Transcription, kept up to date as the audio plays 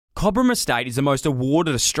Cobram Estate is the most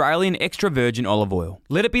awarded Australian extra virgin olive oil.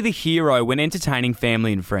 Let it be the hero when entertaining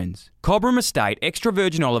family and friends. Cobram Estate extra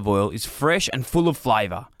virgin olive oil is fresh and full of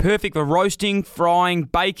flavour. Perfect for roasting, frying,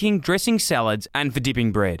 baking, dressing salads and for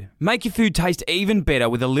dipping bread. Make your food taste even better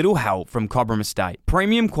with a little help from Cobram Estate.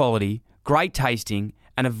 Premium quality, great tasting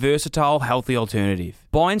and a versatile, healthy alternative.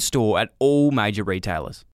 Buy and store at all major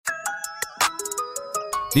retailers.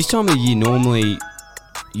 This time of the year, normally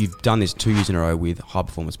you've done this 2 years in a row with High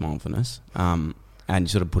Performance Mindfulness, and you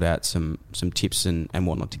sort of put out some tips and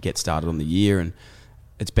whatnot to get started on the year, and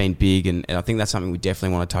it's been big, and I think that's something we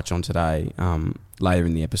definitely want to touch on today, later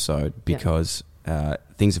in the episode, because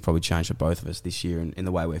things have probably changed for both of us this year in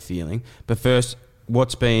the way we're feeling. But first,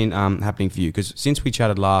 what's been happening for you? Because since we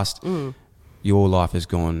chatted last, your life has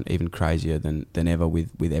gone even crazier than ever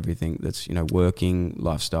with everything that's, working,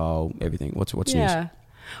 lifestyle, everything. What's news?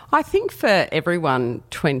 I think for everyone,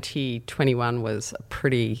 2021 was a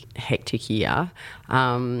pretty hectic year.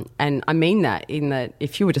 And I mean that in that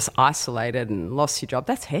if you were just isolated and lost your job,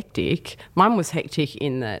 that's hectic. Mine was hectic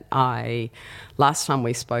in that last time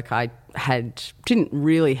we spoke, I didn't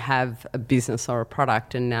really have a business or a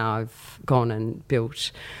product, and now I've gone and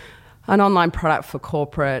built an online product for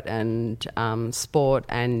corporate and sport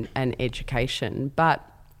and education. But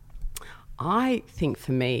I think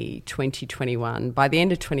for me, 2021, by the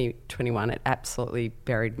end of 2021, it absolutely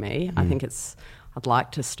buried me. I think I'd like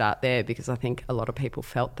to start there because I think a lot of people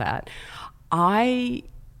felt that. I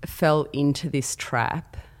fell into this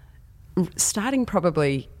trap starting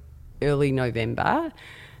probably early November,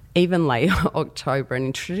 even late October. And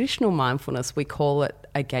in traditional mindfulness, we call it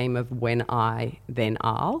a game of when I, then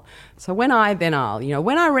I'll. So when I, then I'll.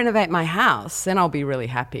 When I renovate my house, then I'll be really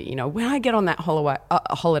happy. When I get on that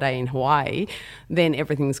holiday in Hawaii, then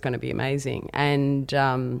everything's going to be amazing. And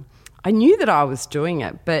I knew that I was doing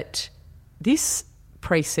it, but this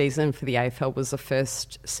pre-season for the AFL was the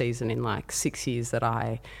first season in like 6 years that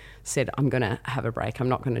I said, I'm going to have a break. I'm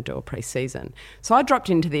not going to do a pre-season. So I dropped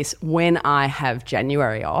into this, when I have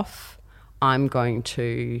January off, I'm going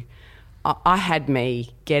to... I had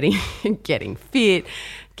me getting fit,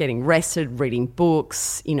 getting rested, reading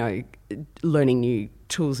books, learning new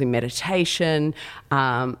tools in meditation.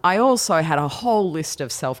 I also had a whole list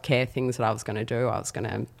of self-care things that I was going to do. I was going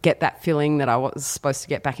to get that feeling that I was supposed to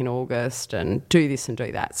get back in August and do this and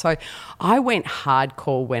do that. So I went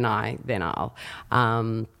hardcore when I, then I'll.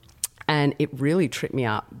 And it really tripped me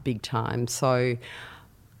up big time. So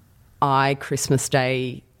Christmas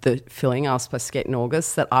Day, the filling I was supposed to get in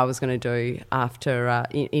August that I was going to do after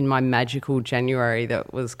in my magical January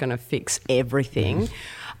that was going to fix everything.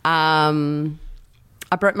 I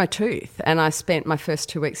broke my tooth, and I spent my first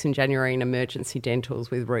 2 weeks in January in emergency dentals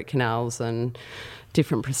with root canals and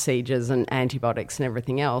different procedures and antibiotics and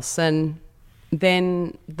everything else. And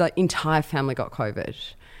then the entire family got COVID.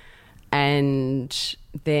 And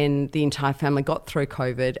then the entire family got through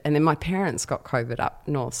COVID, and then my parents got COVID up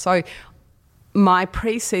north. So my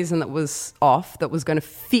pre-season that was off, that was going to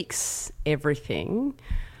fix everything,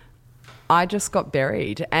 I just got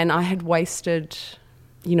buried. And I had wasted,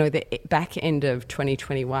 the back end of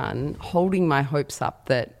 2021 holding my hopes up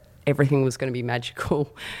that everything was going to be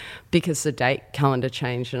magical because the date calendar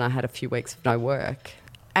changed and I had a few weeks of no work.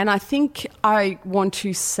 And I think I want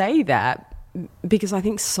to say that because I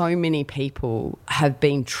think so many people have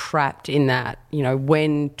been trapped in that,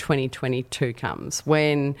 when 2022 comes,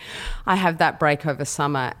 when I have that break over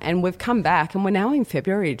summer, and we've come back and we're now in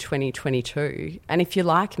February 2022. And if you're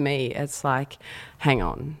like me, it's like, hang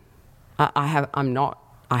on, I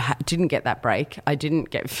didn't get that break. I didn't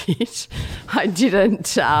get fit. I didn't,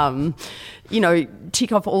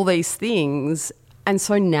 tick off all these things. And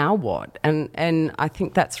so now what? And I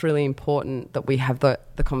think that's really important that we have the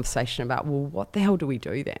conversation about, well, what the hell do we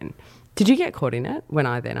do then? Did you get caught in it, when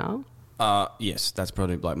I, then I'll? Yes, that's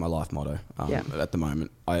probably like my life motto at the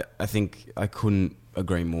moment. I think I couldn't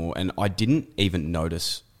agree more. And I didn't even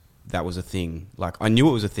notice that was a thing. Like, I knew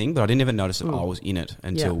it was a thing, but I didn't even notice that I was in it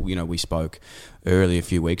until, we spoke early a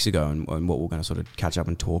few weeks ago and what we're going to sort of catch up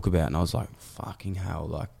and talk about. And I was like, fucking hell,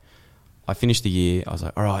 like, I finished the year. I was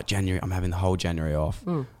like, all right, January, I'm having the whole January off.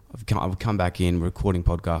 I've come back in, recording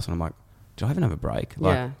podcasts, and I'm like, do I even have a break?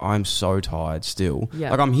 Like, I'm so tired still.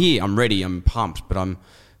 Like, I'm here, I'm ready, I'm pumped, but I'm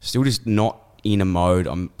still just not in a mode.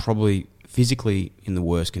 I'm probably physically in the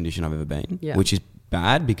worst condition I've ever been, which is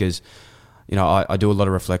bad because, I do a lot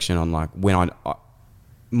of reflection on like when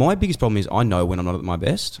my biggest problem is I know when I'm not at my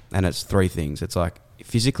best, and it's three things. It's like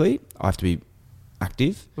physically, I have to be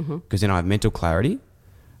active because then I have mental clarity.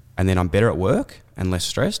 And then I'm better at work and less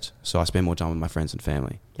stressed, so I spend more time with my friends and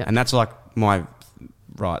family. And that's like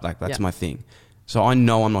that's my thing. So I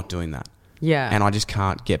know I'm not doing that. Yeah. And I just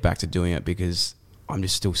can't get back to doing it because I'm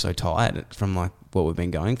just still so tired from like what we've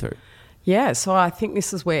been going through. Yeah, so I think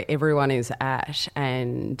this is where everyone is at,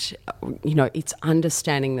 and, you know, it's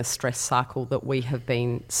understanding the stress cycle that we have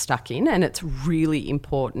been stuck in, and it's really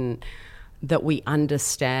important that we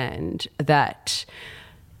understand that,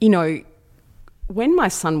 you know, when my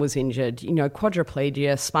son was injured, you know,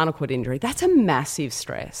 quadriplegia, spinal cord injury, that's a massive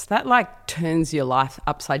stress. That like turns your life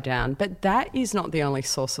upside down. But that is not the only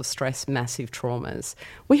source of stress, massive traumas.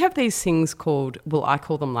 We have these things called, well, I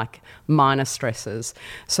call them like minor stresses.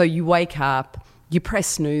 So you wake up, you press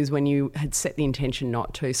snooze when you had set the intention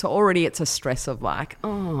not to. So already it's a stress of like,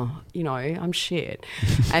 oh, you know, I'm shit.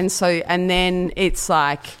 and then it's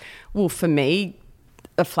like, well, for me,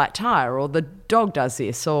 a flat tire, or the dog does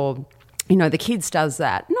this, or, you know, the kids does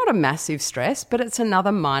that. Not a massive stress, but it's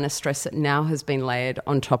another minor stress that now has been layered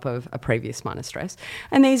on top of a previous minor stress.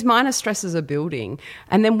 And these minor stresses are building.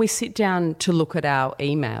 And then we sit down to look at our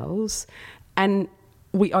emails and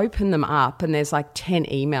we open them up and there's like 10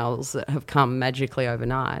 emails that have come magically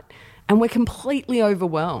overnight. And we're completely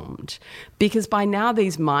overwhelmed because by now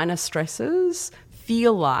these minor stresses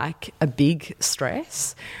feel like a big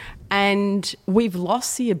stress. And we've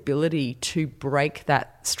lost the ability to break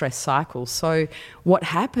that stress cycle. So what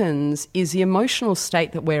happens is the emotional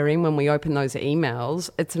state that we're in when we open those emails,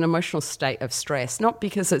 it's an emotional state of stress, not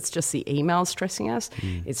because it's just the email stressing us.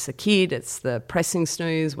 It's the kid, it's the pressing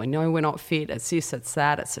snooze, we know we're not fit, it's this, it's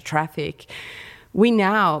that, it's the traffic. We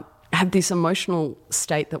now have this emotional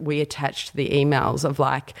state that we attach to the emails of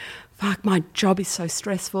like, fuck, my job is so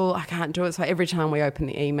stressful, I can't do it. So every time we open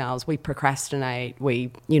the emails, we procrastinate,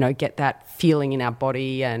 we, you know, get that feeling in our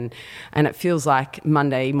body and it feels like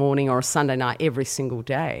Monday morning or a Sunday night every single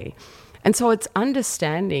day. And so it's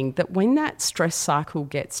understanding that when that stress cycle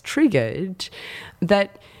gets triggered,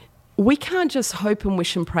 that we can't just hope and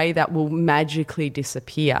wish and pray that will magically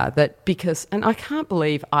disappear. That because, and I can't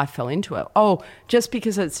believe I fell into it. Oh, just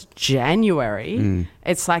because it's January,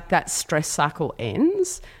 it's like that stress cycle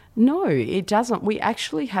ends. No, it doesn't. We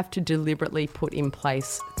actually have to deliberately put in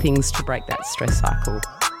place things to break that stress cycle.